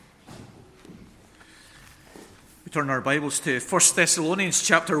Turn our Bibles to 1 Thessalonians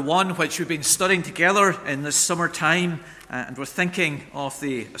chapter 1, which we've been studying together in this summertime. And we're thinking of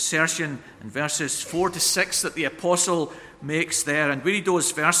the assertion in verses 4 to 6 that the apostle makes there. And we read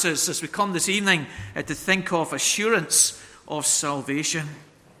those verses as we come this evening to think of assurance of salvation.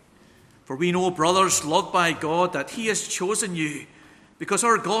 For we know, brothers, loved by God, that he has chosen you, because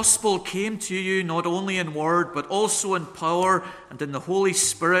our gospel came to you not only in word, but also in power and in the Holy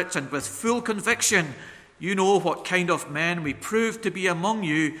Spirit, and with full conviction. You know what kind of men we proved to be among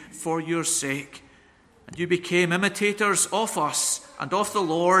you for your sake. And you became imitators of us and of the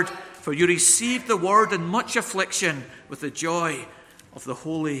Lord, for you received the word in much affliction with the joy of the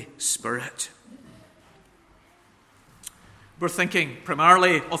Holy Spirit. We're thinking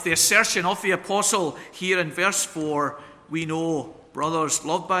primarily of the assertion of the apostle here in verse 4. We know, brothers,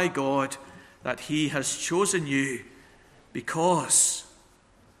 loved by God, that he has chosen you because...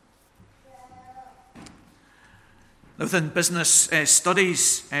 Within business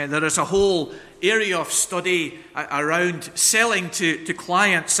studies, there is a whole area of study around selling to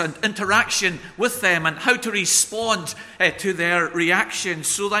clients and interaction with them and how to respond to their reactions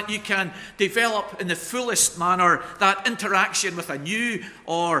so that you can develop in the fullest manner that interaction with a new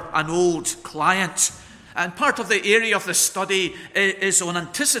or an old client. And part of the area of the study is on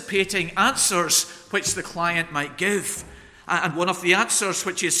anticipating answers which the client might give. And one of the answers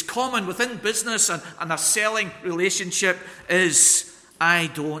which is common within business and a selling relationship is, I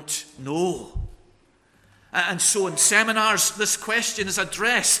don't know. And so in seminars, this question is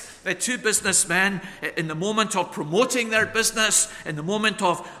addressed to businessmen in the moment of promoting their business, in the moment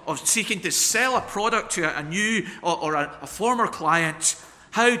of seeking to sell a product to a new or a former client.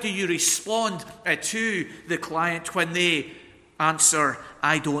 How do you respond to the client when they answer,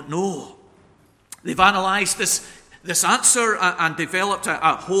 I don't know? They've analysed this answer and developed a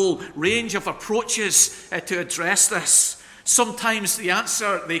whole range of approaches to address this. Sometimes the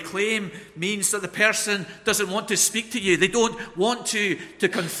answer, they claim, means that the person doesn't want to speak to you. They don't want to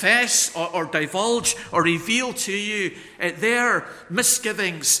confess or divulge or reveal to you their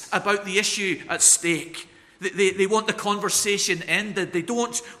misgivings about the issue at stake. They want the conversation ended. They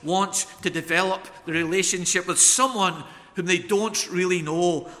don't want to develop the relationship with someone whom they don't really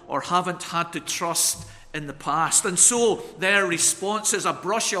know or haven't had to trust in the past. And so their response is a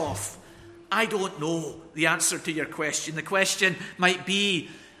brush off. I don't know the answer to your question. The question might be,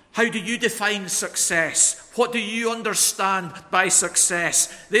 how do you define success? What do you understand by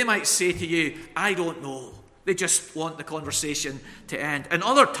success? They might say to you, I don't know. They just want the conversation to end. And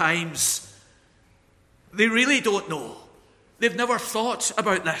other times, they really don't know. They've never thought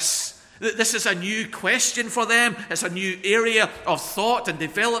about this. This is a new question for them. It's a new area of thought and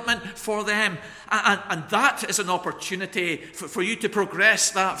development for them. And that is an opportunity for you to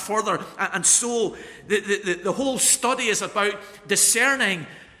progress that further. And so the whole study is about discerning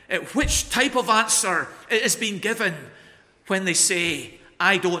which type of answer is being given when they say,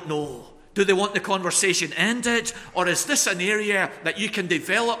 I don't know. Do they want the conversation ended? Or is this an area that you can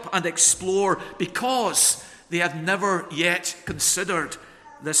develop and explore because they have never yet considered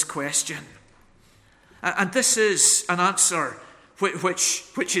this question? And this is an answer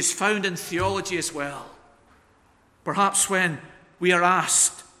which is found in theology as well. Perhaps when we are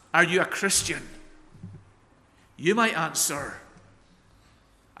asked, are you a Christian? You might answer,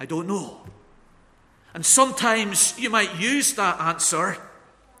 I don't know. And sometimes you might use that answer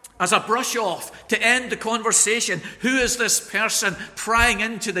as a brush off to end the conversation. Who is this person prying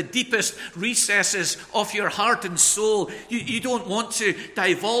into the deepest recesses of your heart and soul? You don't want to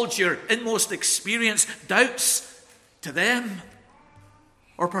divulge your inmost experience, doubts to them.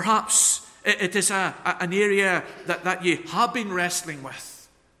 Or perhaps it is an area that you have been wrestling with.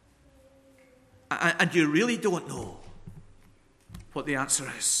 And you really don't know what the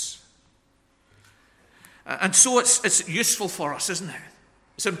answer is. And so it's useful for us, isn't it?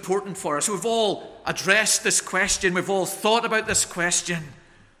 It's important for us. We've all addressed this question. We've all thought about this question.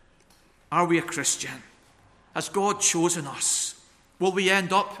 Are we a Christian? Has God chosen us? Will we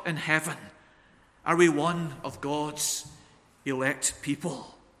end up in heaven? Are we one of God's elect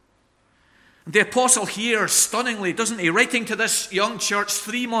people? And the apostle here, stunningly, doesn't he, writing to this young church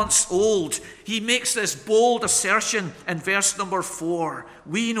 3 months old, he makes this bold assertion in verse number 4.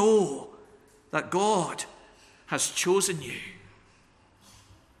 We know that God has chosen you.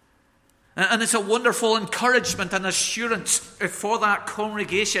 And it's a wonderful encouragement and assurance for that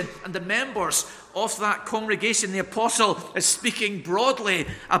congregation and the members of that congregation. The apostle is speaking broadly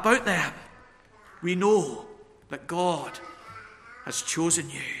about them. We know that God has chosen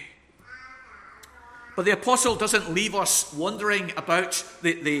you. But the apostle doesn't leave us wondering about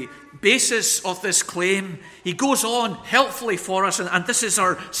the basis of this claim. He goes on helpfully for us, and this is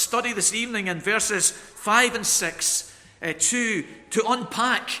our study this evening in verses 5 and 6, to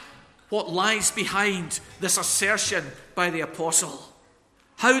unpack what lies behind this assertion by the apostle.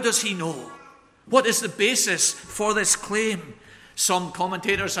 How does he know? What is the basis for this claim? Some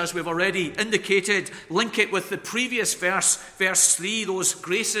commentators, as we've already indicated, link it with the previous verse 3, those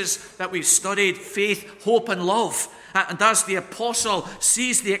graces that we've studied, faith, hope, and love. And as the apostle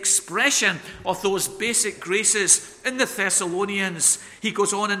sees the expression of those basic graces in the Thessalonians, he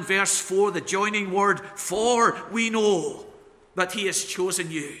goes on in verse 4, the joining word, for we know that he has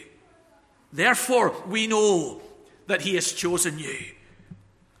chosen you. Therefore, we know that he has chosen you.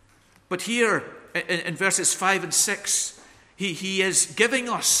 But here in verses 5 and 6, He is giving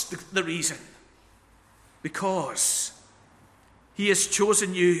us the reason. Because. He has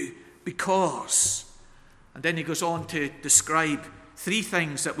chosen you because. And then he goes on to describe 3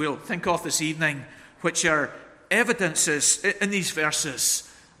 things that we'll think of this evening, which are evidences in these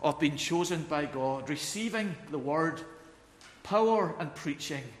verses of being chosen by God, receiving the word, power and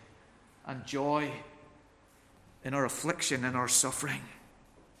preaching, and joy in our affliction and our suffering.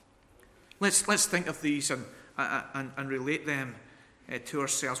 Let's think of these and relate them to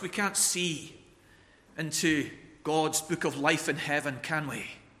ourselves. We can't see into God's book of life in heaven, can we?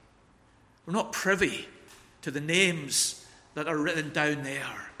 We're not privy to the names that are written down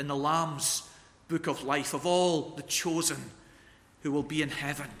there in the Lamb's book of life of all the chosen who will be in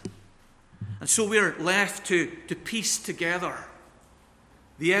heaven. And so we're left to piece together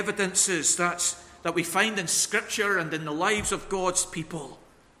the evidences that we find in Scripture and in the lives of God's people,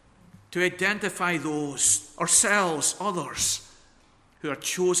 to identify those, ourselves, others, who are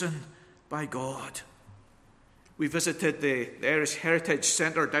chosen by God. We visited the Irish Heritage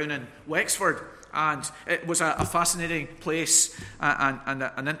Centre down in Wexford, and it was a fascinating place and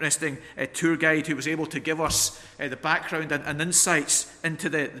an interesting tour guide who was able to give us the background and insights into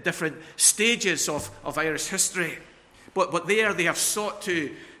the different stages of Irish history. But there they have sought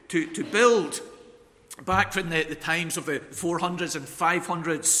to build, back from the times of the 400s and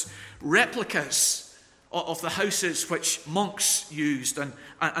 500s, replicas of the houses which monks used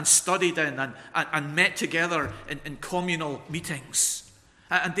and studied in and met together in communal meetings.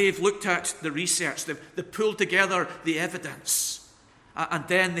 And they've looked at the research, they've pulled together the evidence, and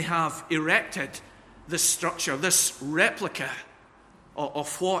then they have erected this structure, this replica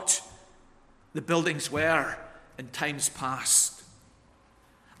of what the buildings were in times past.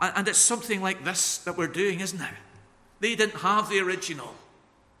 And it's something like this that we're doing, isn't it? They didn't have the original.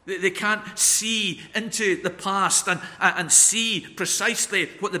 They can't see into the past and see precisely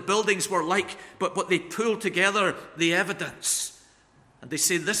what the buildings were like, but they pull together the evidence. And they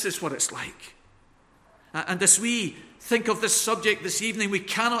say, this is what it's like. And as we think of this subject this evening, we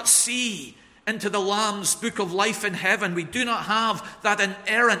cannot see into the Lamb's book of life in heaven. We do not have that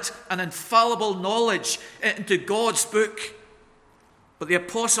inerrant and infallible knowledge into God's book. But the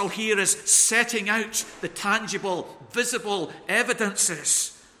apostle here is setting out the tangible, visible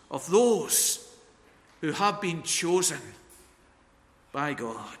evidences of those who have been chosen by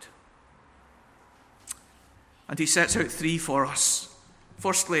God. And he sets out 3 for us.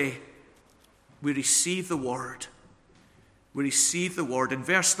 Firstly, we receive the word. We receive the word. In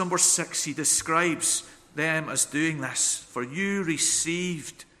verse number 6, he describes them as doing this. For you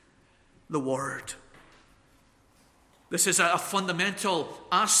received the word. This is a fundamental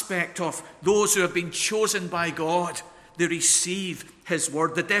aspect of those who have been chosen by God. They receive his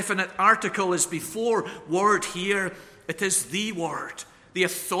word. The definite article is before word here. It is the word, the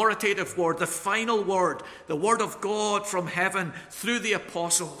authoritative word, the final word, the word of God from heaven through the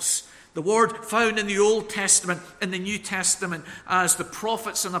apostles. The word found in the Old Testament, in the New Testament, as the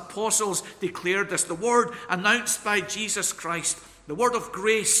prophets and apostles declared this. The word announced by Jesus Christ, the word of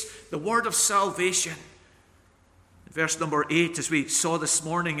grace, the word of salvation. Verse number 8, as we saw this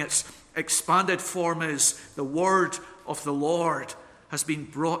morning, its expanded form is the word of the Lord has been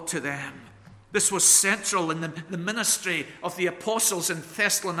brought to them. This was central in the ministry of the apostles in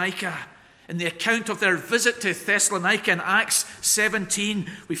Thessalonica. In the account of their visit to Thessalonica in Acts 17,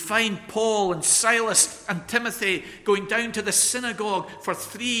 we find Paul and Silas and Timothy going down to the synagogue for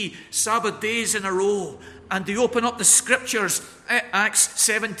 3 Sabbath days in a row. And they open up the scriptures, Acts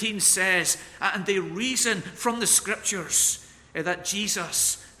 17 says, and they reason from the scriptures that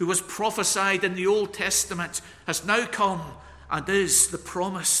Jesus, who was prophesied in the Old Testament, has now come and is the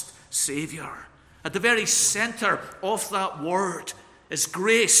promised Saviour. At the very center of that word is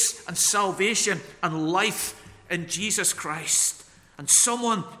grace and salvation and life in Jesus Christ. And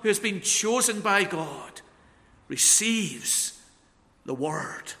someone who has been chosen by God receives the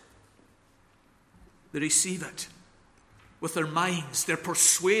word. They receive it with their minds. They're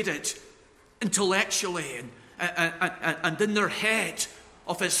persuaded intellectually and in their head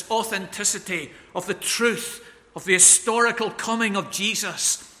of its authenticity, of the truth, of the historical coming of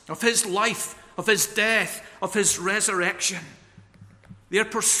Jesus, of his life, of his death, of his resurrection. They're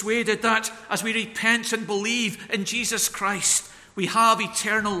persuaded that as we repent and believe in Jesus Christ, we have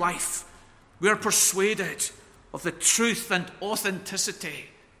eternal life. We are persuaded of the truth and authenticity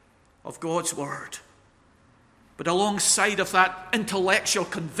of God's word. But alongside of that intellectual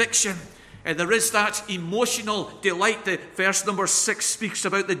conviction, there is that emotional delight. The verse number 6 speaks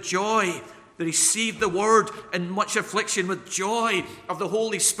about the joy. They received the word in much affliction with joy of the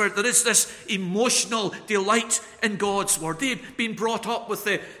Holy Spirit. There is this emotional delight in God's word. They'd been brought up with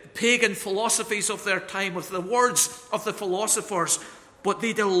the pagan philosophies of their time, with the words of the philosophers, but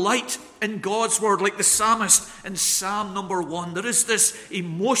they delight in God's word, like the psalmist in Psalm number 1. There is this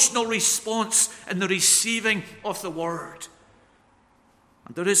emotional response in the receiving of the word.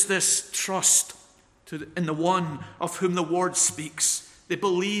 And there is this trust in the one of whom the word speaks. They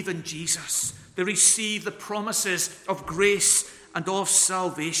believe in Jesus. They receive the promises of grace and of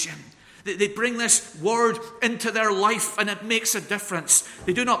salvation. They bring this word into their life and it makes a difference.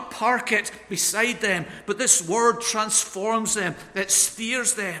 They do not park it beside them, but this word transforms them. It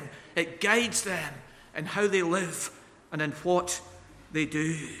steers them. It guides them in how they live and in what they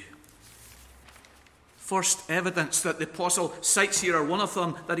do. First evidence that the apostle cites here, or one of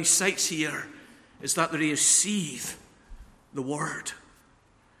them that he cites here, is that they receive the word.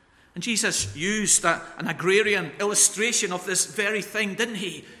 And Jesus used an agrarian illustration of this very thing, didn't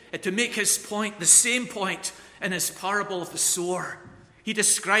he? To make his point, the same point in his parable of the sower. He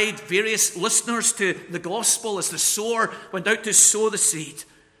described various listeners to the gospel as the sower went out to sow the seed.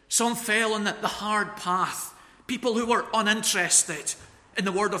 Some fell on the hard path. People who were uninterested in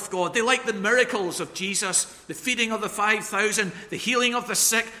the word of God. They liked the miracles of Jesus, the feeding of the 5,000, the healing of the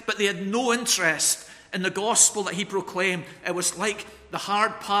sick, but they had no interest in the gospel that he proclaimed. It was like the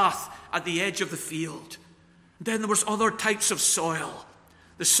hard path at the edge of the field. And then there was other types of soil.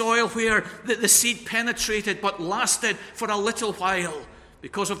 The soil where the seed penetrated but lasted for a little while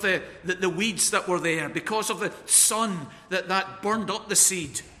because of the weeds that were there, because of the sun that burned up the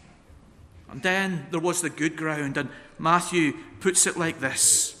seed. And then there was the good ground, and Matthew puts it like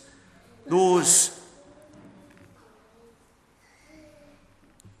this: those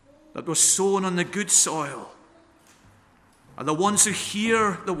that were sown on the good soil are the ones who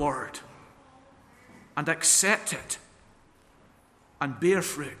hear the word and accept it and bear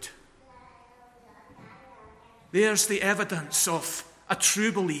fruit. There's the evidence of a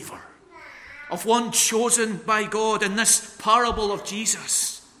true believer, of one chosen by God in this parable of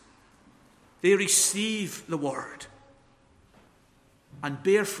Jesus. They receive the word and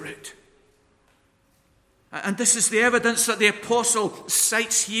bear fruit. And this is the evidence that the apostle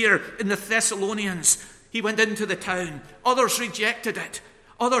cites here in the Thessalonians. He went into the town. Others rejected it.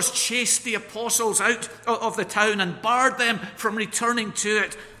 Others chased the apostles out of the town and barred them from returning to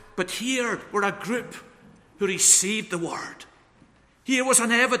it. But here were a group who received the word. Here was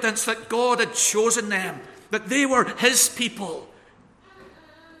an evidence that God had chosen them, that they were his people.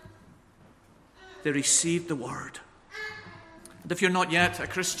 They received the word. And if you're not yet a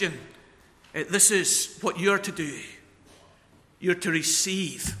Christian, this is what you're to do. You're to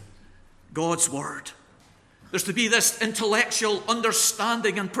receive God's word. There's to be this intellectual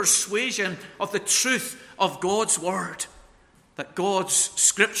understanding and persuasion of the truth of God's word, that God's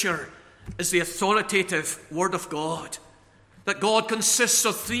scripture is the authoritative word of God, that God consists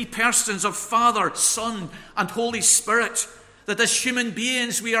of three persons of Father, Son, and Holy Spirit, that as human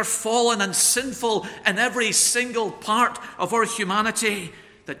beings we are fallen and sinful in every single part of our humanity,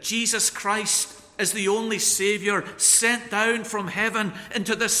 that Jesus Christ is the only Saviour sent down from heaven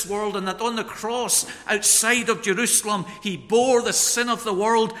into this world, and that on the cross outside of Jerusalem he bore the sin of the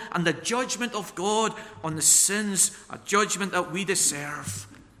world and the judgment of God on the sins, a judgment that we deserve.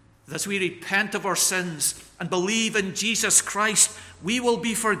 That as we repent of our sins and believe in Jesus Christ, we will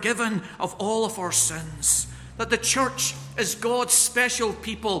be forgiven of all of our sins. That the church is God's special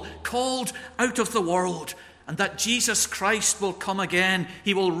people called out of the world, and that Jesus Christ will come again.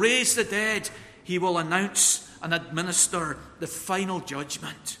 He will raise the dead. He will announce and administer the final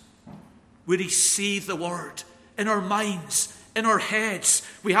judgment. We receive the word in our minds, in our heads.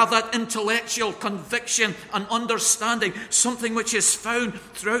 We have that intellectual conviction and understanding, something which is found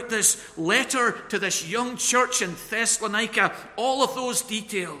throughout this letter to this young church in Thessalonica. All of those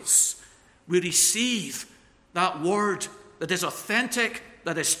details. We receive that word that is authentic,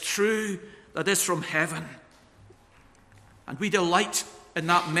 that is true, that is from heaven. And we delight in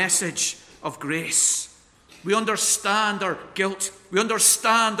that message of grace. We understand our guilt. We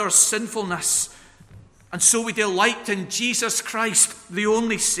understand our sinfulness. And so we delight in Jesus Christ, the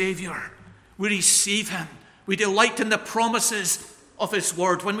only Savior. We receive him. We delight in the promises of his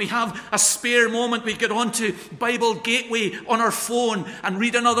word. When we have a spare moment, we get onto Bible Gateway on our phone and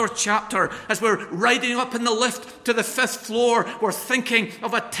read another chapter. As we're riding up in the lift to the 5th floor, we're thinking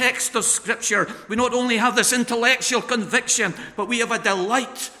of a text of Scripture. We not only have this intellectual conviction, but we have a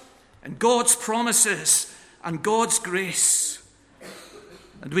delight in God's promises and God's grace.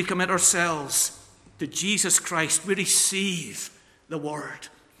 And we commit ourselves to Jesus Christ. We receive the word.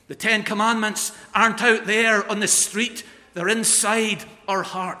 The 10 Commandments aren't out there on the street. They're inside our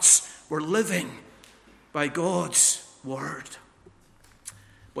hearts. We're living by God's word.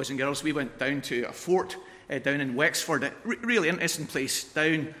 Boys and girls, we went down to a fort down in Wexford. A really interesting place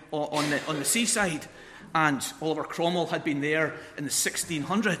down on the seaside. And Oliver Cromwell had been there in the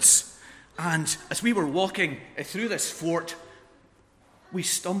 1600s. And as we were walking through this fort, we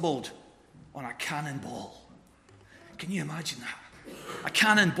stumbled on a cannonball. Can you imagine that? A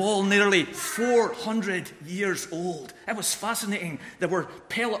cannonball nearly 400 years old. It was fascinating. There were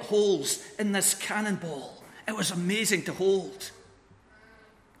pellet holes in this cannonball. It was amazing to hold.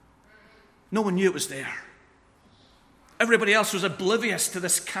 No one knew it was there. Everybody else was oblivious to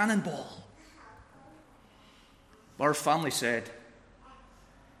this cannonball. Our family said,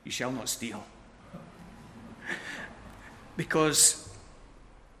 "You shall not steal." Because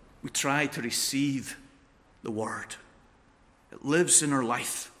we try to receive the word. It lives in our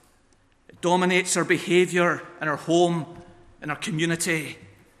life. It dominates our behavior in our home, in our community,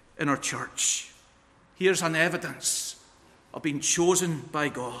 in our church. Here's an evidence of being chosen by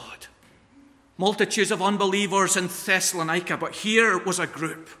God. Multitudes of unbelievers in Thessalonica, but here was a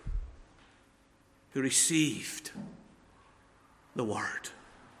group who received the word.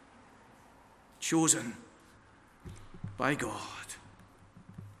 Chosen by God.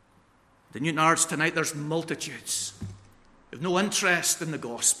 The Newtonards tonight, there's multitudes with no interest in the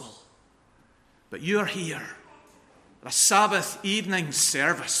gospel. But you're here at a Sabbath evening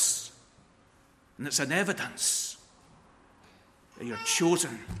service, and it's an evidence that you're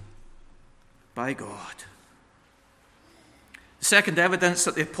chosen by God. The second evidence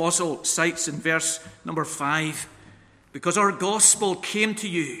that the apostle cites in verse number 5, because our gospel came to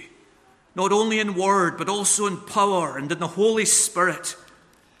you, not only in word, but also in power and in the Holy Spirit,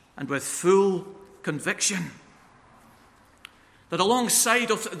 and with full conviction. That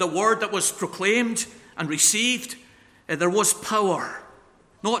alongside of the word that was proclaimed and received, there was power.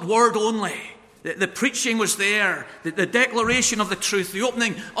 Not word only. The preaching was there. The declaration of the truth. The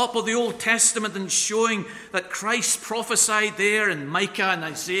opening up of the Old Testament and showing that Christ prophesied there in Micah and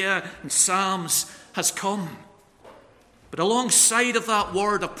Isaiah and Psalms has come. But alongside of that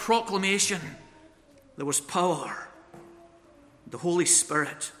word of proclamation, there was power. The Holy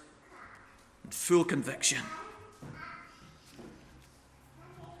Spirit. And full conviction.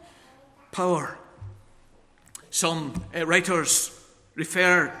 Power. Some writers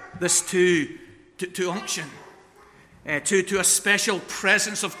refer this to unction, to a special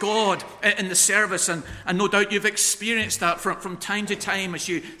presence of God in the service, and no doubt you've experienced that from time to time as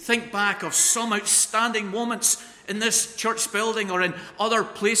you think back of some outstanding moments in this church building or in other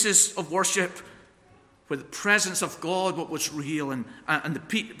places of worship where the presence of God was real, and the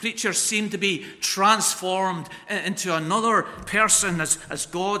preacher seemed to be transformed into another person as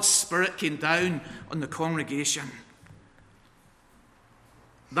God's Spirit came down on the congregation.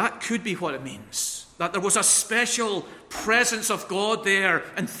 That could be what it means, that there was a special presence of God there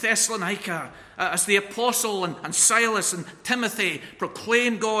in Thessalonica as the apostle and Silas and Timothy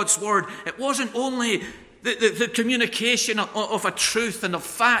proclaimed God's word. It wasn't only the communication of a truth and of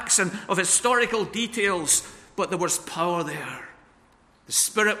facts and of historical details, but there was power there. The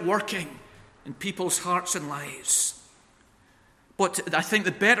Spirit working in people's hearts and lives. But I think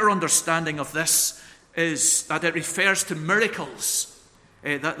the better understanding of this is that it refers to miracles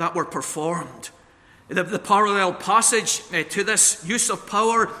that were performed. The parallel passage to this use of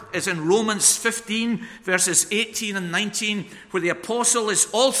power is in Romans 15, verses 18 and 19, where the apostle is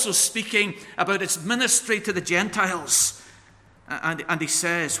also speaking about his ministry to the Gentiles. And he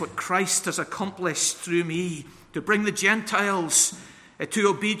says, what Christ has accomplished through me to bring the Gentiles to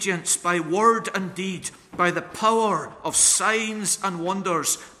obedience by word and deed, by the power of signs and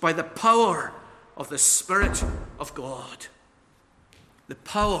wonders, by the power of the Spirit of God. The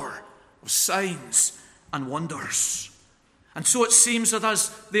power of signs and wonders. And so it seems that as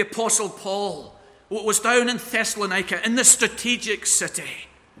the Apostle Paul was down in Thessalonica, in the strategic city.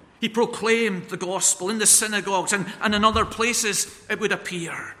 He proclaimed the gospel in the synagogues and in other places it would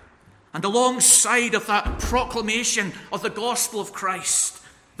appear. And alongside of that proclamation of the gospel of Christ,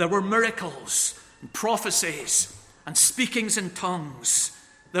 there were miracles and prophecies and speakings in tongues.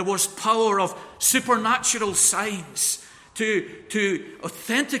 There was power of supernatural signs to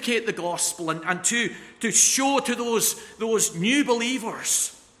authenticate the gospel and to show to those new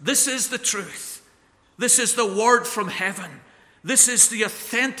believers, this is the truth. This is the word from heaven. This is the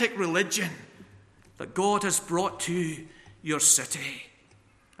authentic religion that God has brought to your city.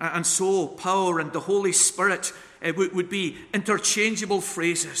 And so power and the Holy Spirit would be interchangeable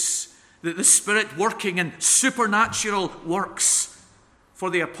phrases. The Spirit working in supernatural works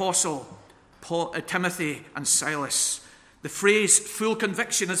for the apostle Timothy and Silas. The phrase full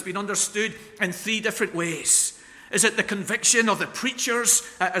conviction has been understood in three different ways. Is it the conviction of the preachers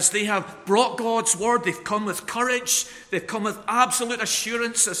as they have brought God's word? They've come with courage. They've come with absolute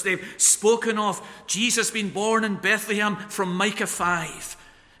assurance as they've spoken of Jesus being born in Bethlehem from Micah 5.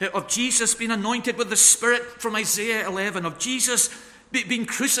 Of Jesus being anointed with the Spirit from Isaiah 11. Of Jesus being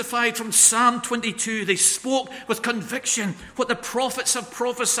crucified from Psalm 22. They spoke with conviction. What the prophets have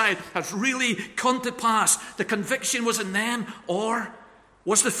prophesied has really come to pass. The conviction was in them, or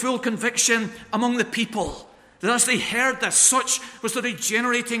was the full conviction among the people? That as they heard this, such was the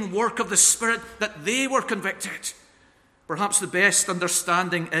regenerating work of the Spirit that they were convicted. Perhaps the best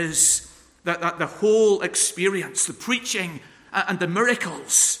understanding is that the whole experience, the preaching and the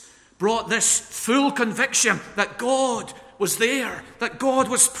miracles, brought this full conviction that God was there, that God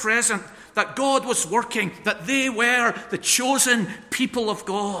was present, that God was working, that they were the chosen people of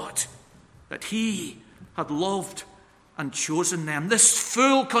God, that He had loved and chosen them. This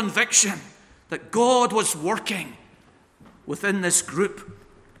full conviction that God was working within this group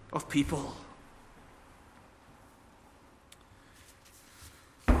of people.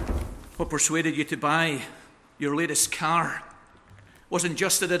 What persuaded you to buy your latest car wasn't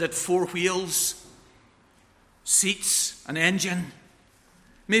just that it had 4 wheels, seats, an engine.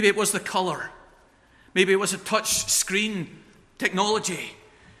 Maybe it was the colour. Maybe it was a touch screen technology.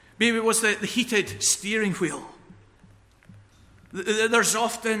 Maybe it was the heated steering wheel. There's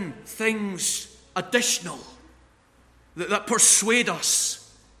often things additional that persuade us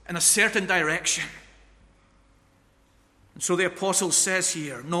in a certain direction. And so the apostle says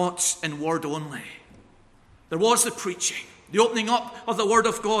here, not in word only. There was the preaching, the opening up of the word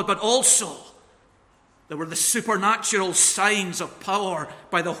of God, but also there were the supernatural signs of power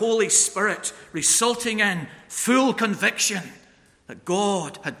by the Holy Spirit, resulting in full conviction that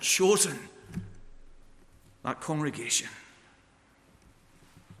God had chosen that congregation.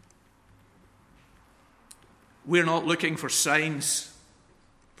 We're not looking for signs,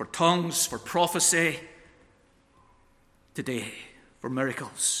 for tongues, for prophecy today, for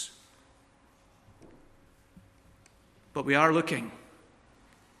miracles. But we are looking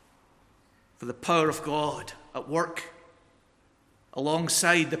for the power of God at work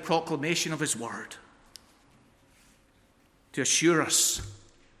alongside the proclamation of His word to assure us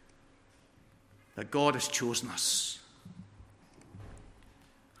that God has chosen us.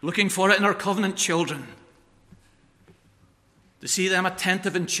 Looking for it in our covenant children, to see them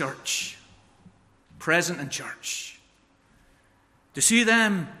attentive in church, present in church, to see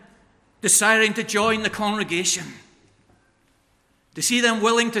them desiring to join the congregation, to see them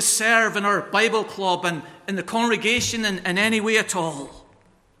willing to serve in our Bible club and in the congregation in any way at all,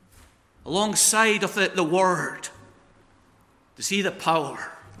 alongside of the Word, to see the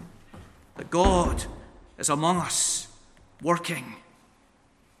power that God is among us, working,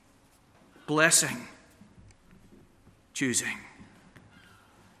 blessing, choosing.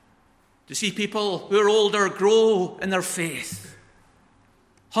 To see people who are older grow in their faith,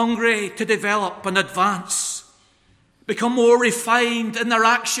 hungry to develop and advance, become more refined in their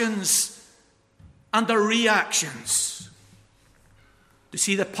actions and their reactions. To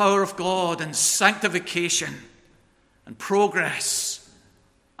see the power of God in sanctification and progress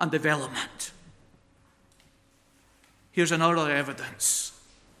and development. Here's another evidence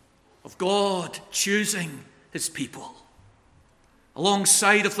of God choosing His people.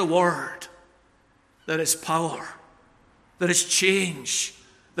 Alongside of the Word, there is power, there is change,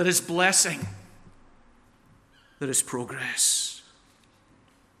 there is blessing, there is progress.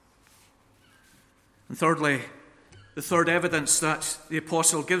 And thirdly, the third evidence that the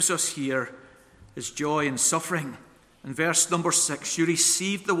apostle gives us here is joy in suffering. In verse number 6, you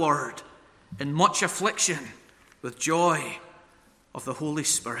received the word in much affliction with joy of the Holy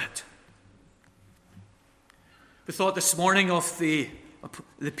Spirit. We thought this morning of the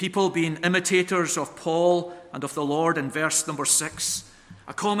the people being imitators of Paul and of the Lord in verse number 6.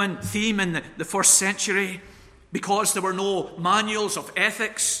 A common theme in the first century, because there were no manuals of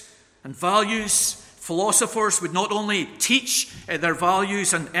ethics and values. Philosophers would not only teach their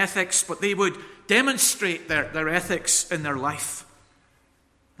values and ethics, but they would demonstrate their ethics in their life.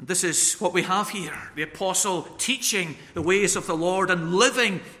 And this is what we have here, the apostle teaching the ways of the Lord and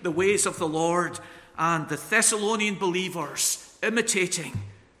living the ways of the Lord, and the Thessalonian believers imitating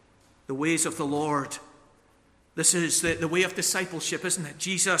the ways of the Lord. This is the way of discipleship, isn't it?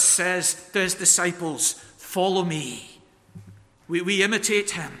 Jesus says to his disciples, "Follow me." We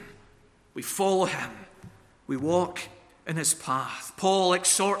imitate him. We follow him. We walk in his path. Paul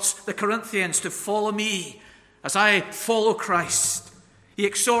exhorts the Corinthians to follow me as I follow Christ. He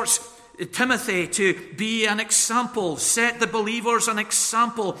exhorts Timothy to be an example, set the believers an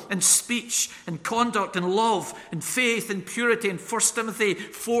example in speech, in conduct, in love, in faith, in purity, in 1 Timothy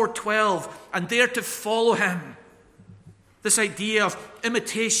 4:12, and dare to follow him. This idea of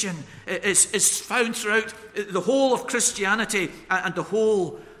imitation is found throughout the whole of Christianity and the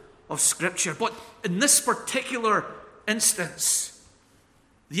whole of Scripture. But in this particular instance,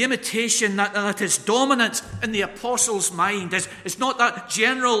 the imitation that is dominant in the apostle's mind is not that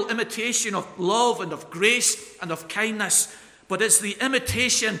general imitation of love and of grace and of kindness, but is the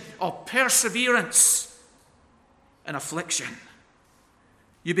imitation of perseverance in affliction.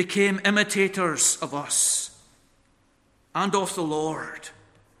 You became imitators of us and of the Lord,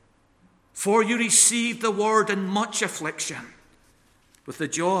 for you received the word in much affliction with the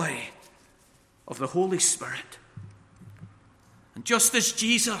joy of the Holy Spirit. And just as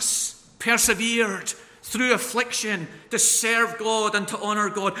Jesus persevered through affliction to serve God and to honor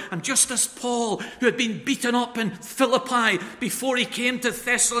God, and just as Paul, who had been beaten up in Philippi before he came to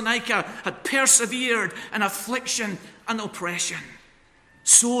Thessalonica, had persevered in affliction and oppression,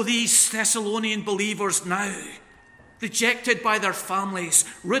 so these Thessalonian believers now, rejected by their families,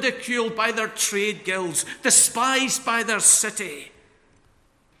 ridiculed by their trade guilds, despised by their city,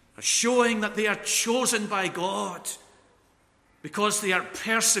 are showing that they are chosen by God because they are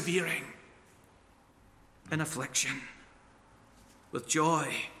persevering in affliction with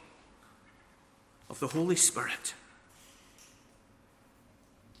joy of the Holy Spirit.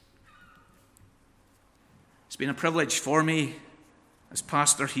 It's been a privilege for me as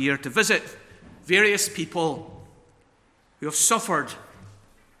pastor here to visit various people who have suffered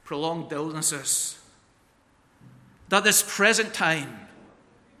prolonged illnesses. At this present time,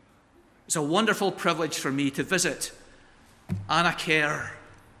 it's a wonderful privilege for me to visit Anna Kerr,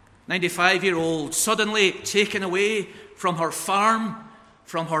 95-year-old, suddenly taken away from her farm,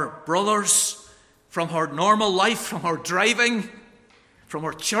 from her brothers, from her normal life, from her driving, from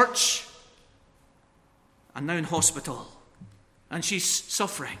her church, and now in hospital. And she's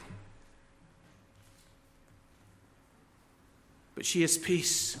suffering. But she has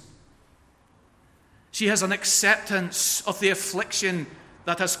peace. She has an acceptance of the affliction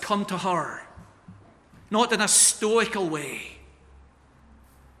that has come to her, not in a stoical way,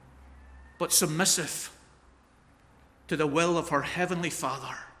 but submissive to the will of her Heavenly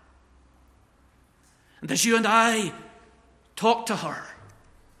Father. And as you and I talk to her,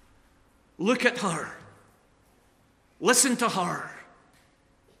 look at her, listen to her,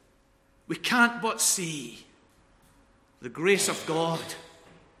 we can't but see the grace of God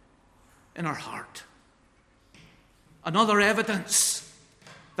in our heart. Another evidence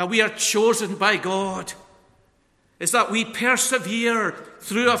that we are chosen by God is that we persevere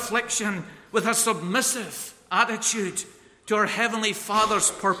through affliction with a submissive attitude to our Heavenly Father's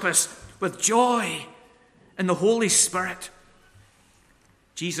purpose, with joy in the Holy Spirit.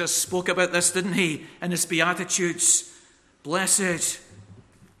 Jesus spoke about this, didn't he, in his Beatitudes? Blessed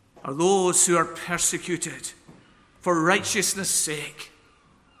are those who are persecuted for righteousness' sake,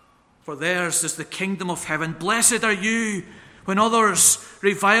 for theirs is the kingdom of heaven. Blessed are you when others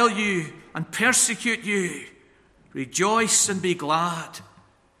revile you and persecute you. Rejoice and be glad,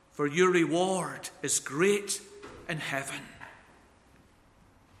 for your reward is great in heaven.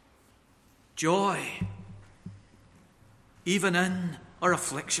 Joy, even in our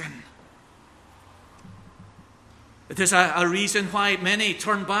affliction. It is a reason why many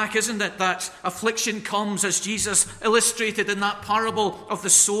turn back, isn't it? That affliction comes, as Jesus illustrated in that parable of the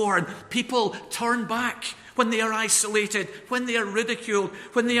sower, and people turn back when they are isolated, when they are ridiculed,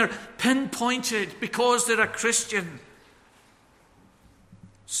 when they are pinpointed because they're a Christian.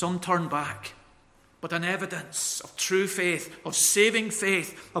 Some turn back, but an evidence of true faith, of saving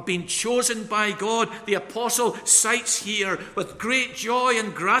faith, of being chosen by God, the apostle cites here with great joy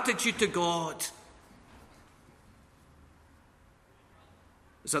and gratitude to God.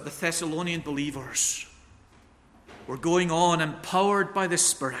 is that the Thessalonian believers were going on empowered by the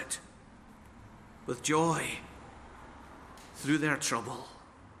Spirit with joy through their trouble.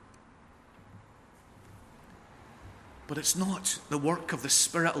 But it's not the work of the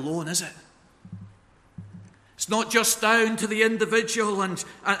Spirit alone, is it? It's not just down to the individual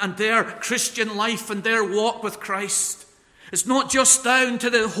and their Christian life and their walk with Christ. It's not just down to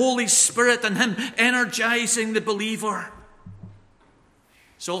the Holy Spirit and Him energizing the believer.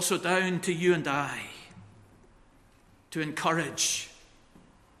 It's also down to you and I to encourage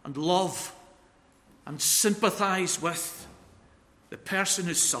and love and sympathize with the person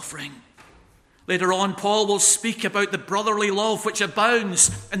who's suffering. Later on, Paul will speak about the brotherly love which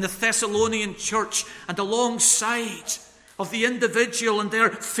abounds in the Thessalonian church, and alongside of the individual and their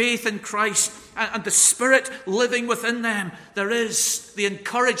faith in Christ and the Spirit living within them, there is the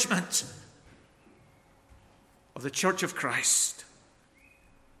encouragement of the church of Christ.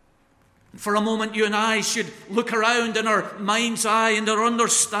 And for a moment, you and I should look around in our mind's eye and our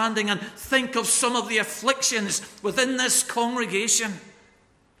understanding and think of some of the afflictions within this congregation.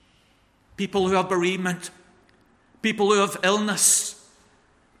 People who have bereavement, people who have illness,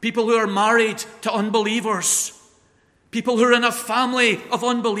 people who are married to unbelievers, people who are in a family of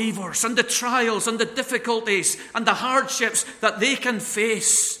unbelievers, and the trials and the difficulties and the hardships that they can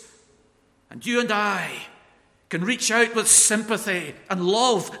face. And you and I can reach out with sympathy and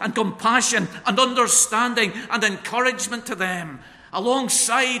love and compassion and understanding and encouragement to them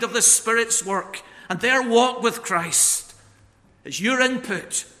alongside of the Spirit's work and their walk with Christ. As your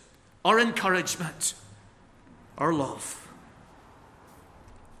input, our encouragement, our love.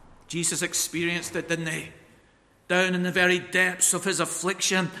 Jesus experienced it, didn't he? Down in the very depths of his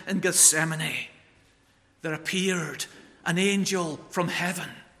affliction in Gethsemane, there appeared an angel from heaven,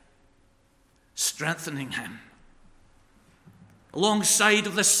 strengthening him. Alongside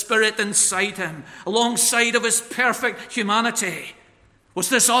of the Spirit inside him, alongside of his perfect humanity, was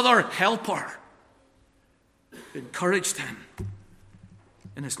this other helper who encouraged him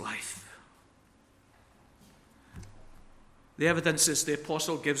in his life. The evidences the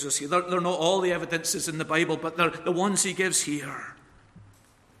apostle gives us here, they're not all the evidences in the Bible, but they're the ones he gives here.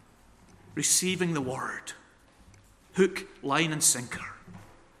 Receiving the word, hook, line, and sinker.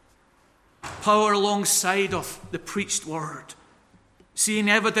 Power alongside of the preached word. Seeing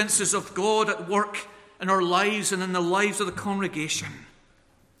evidences of God at work in our lives and in the lives of the congregation.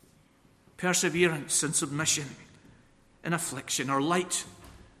 Perseverance and submission in affliction. Our light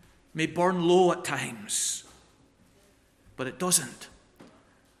may burn low at times, but it doesn't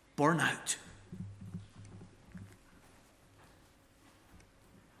burn out.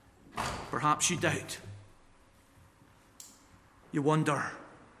 Perhaps you doubt. You wonder.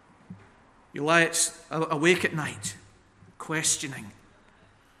 You lie awake at night, questioning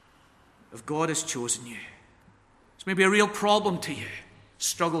if God has chosen you. It's maybe a real problem to you,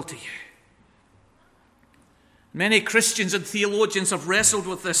 struggle to you. Many Christians and theologians have wrestled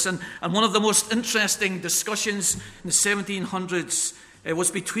with this, and one of the most interesting discussions in the 1700s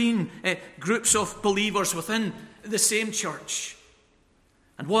was between groups of believers within the same church.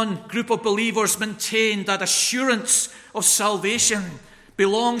 And one group of believers maintained that assurance of salvation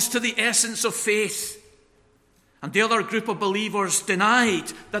belongs to the essence of faith. And the other group of believers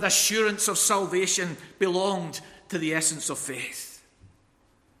denied that assurance of salvation belonged to the essence of faith.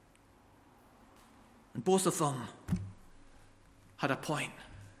 And both of them had a point.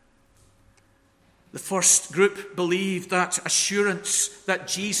 The first group believed that assurance that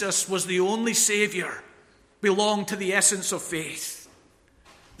Jesus was the only Saviour belonged to the essence of faith.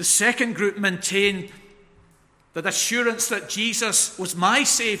 The second group maintained that assurance that Jesus was my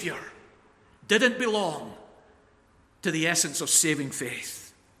Saviour didn't belong to the essence of saving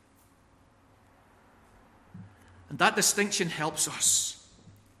faith. And that distinction helps us.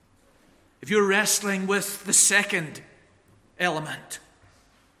 If you're wrestling with the second element,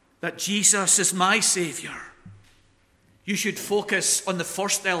 that Jesus is my Saviour, you should focus on the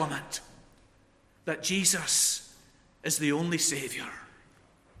first element, that Jesus is the only Saviour.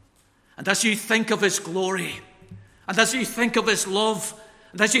 And as you think of his glory, and as you think of his love,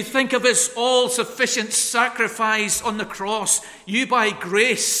 and as you think of his all-sufficient sacrifice on the cross, you by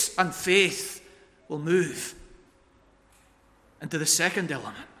grace and faith will move into the second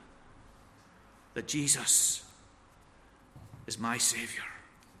element, that Jesus is my Saviour.